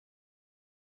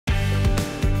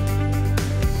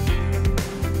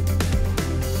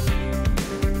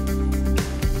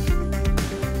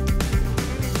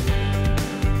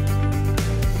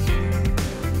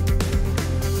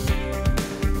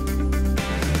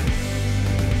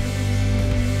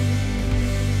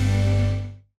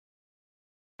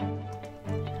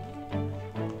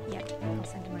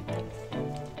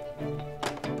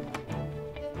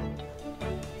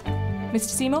Mr.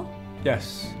 Seymour?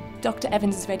 Yes. Dr.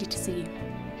 Evans is ready to see you.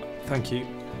 Thank you.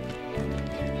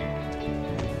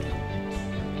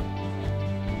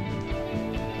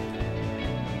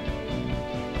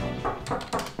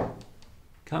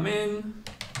 Come in.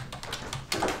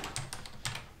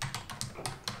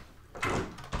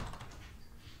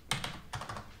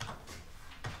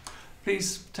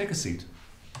 Please, take a seat.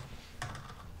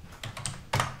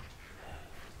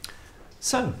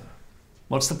 So,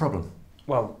 what's the problem?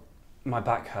 Well, my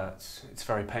back hurts. It's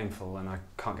very painful and I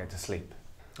can't get to sleep.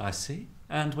 I see.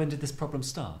 And when did this problem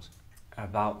start?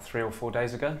 About 3 or 4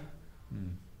 days ago.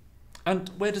 And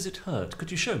where does it hurt?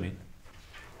 Could you show me?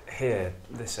 Here,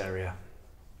 this area.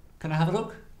 Can I have a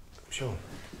look? Sure.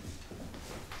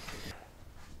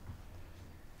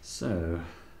 So,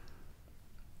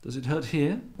 does it hurt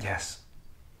here? Yes.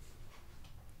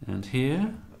 And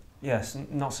here? Yes,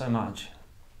 not so much.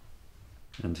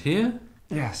 And here?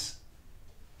 Yes.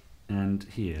 And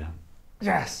here?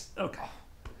 Yes. Okay.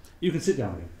 You can sit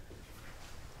down again.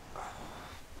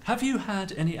 Have you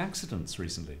had any accidents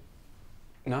recently?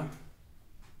 No?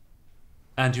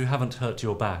 And you haven't hurt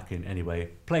your back in any way?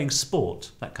 Playing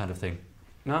sport, that kind of thing?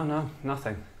 No,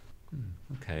 nothing.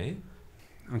 Okay.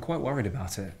 I'm quite worried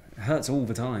about it. It hurts all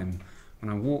the time.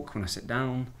 When I walk, when I sit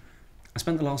down. I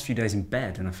spent the last few days in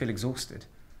bed and I feel exhausted.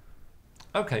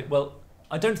 Okay, well,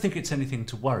 I don't think it's anything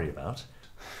to worry about.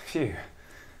 Phew.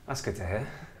 That's good to hear.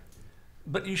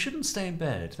 But you shouldn't stay in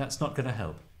bed. That's not going to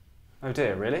help. Oh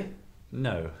dear, really?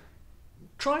 No.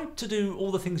 Try to do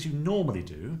all the things you normally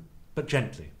do, but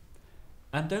gently.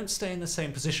 And don't stay in the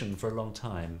same position for a long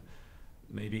time.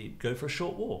 Maybe go for a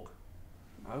short walk.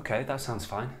 Okay, that sounds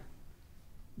fine.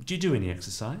 Do you do any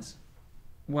exercise?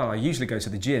 Well, I usually go to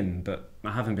the gym, but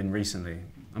I haven't been recently.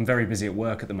 I'm very busy at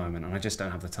work at the moment and I just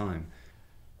don't have the time.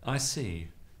 I see.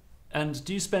 And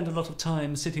do you spend a lot of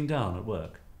time sitting down at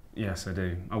work? Yes, I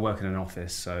do. I work in an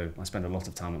office, so I spend a lot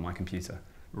of time at my computer.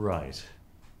 Right.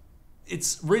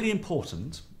 It's really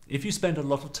important, if you spend a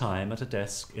lot of time at a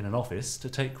desk in an office, to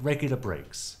take regular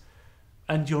breaks.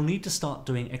 And you'll need to start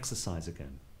doing exercise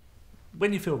again.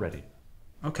 When you feel ready.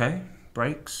 Okay,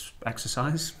 breaks,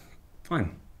 exercise,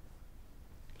 fine.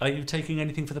 Are you taking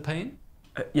anything for the pain?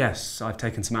 Yes, I've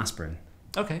taken some aspirin.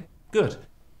 Okay, good.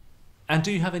 And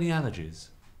do you have any allergies?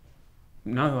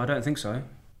 No, I don't think so.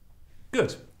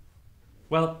 Good.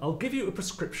 Well, I'll give you a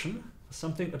prescription for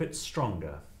something a bit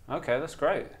stronger. Okay, that's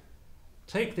great.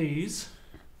 Take these,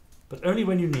 but only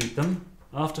when you need them,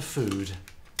 after food.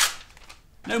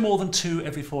 No more than 2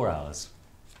 every 4 hours.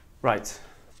 Right.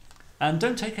 And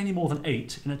don't take any more than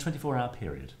 8 in a 24-hour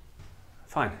period.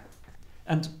 Fine.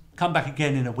 And come back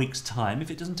again in a week's time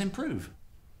if it doesn't improve.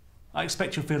 I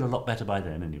expect you'll feel a lot better by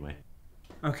then anyway.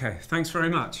 Okay, thanks very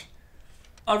much.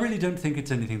 I really don't think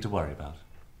it's anything to worry about.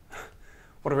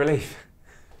 What a relief.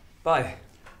 Bye.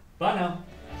 Bye now.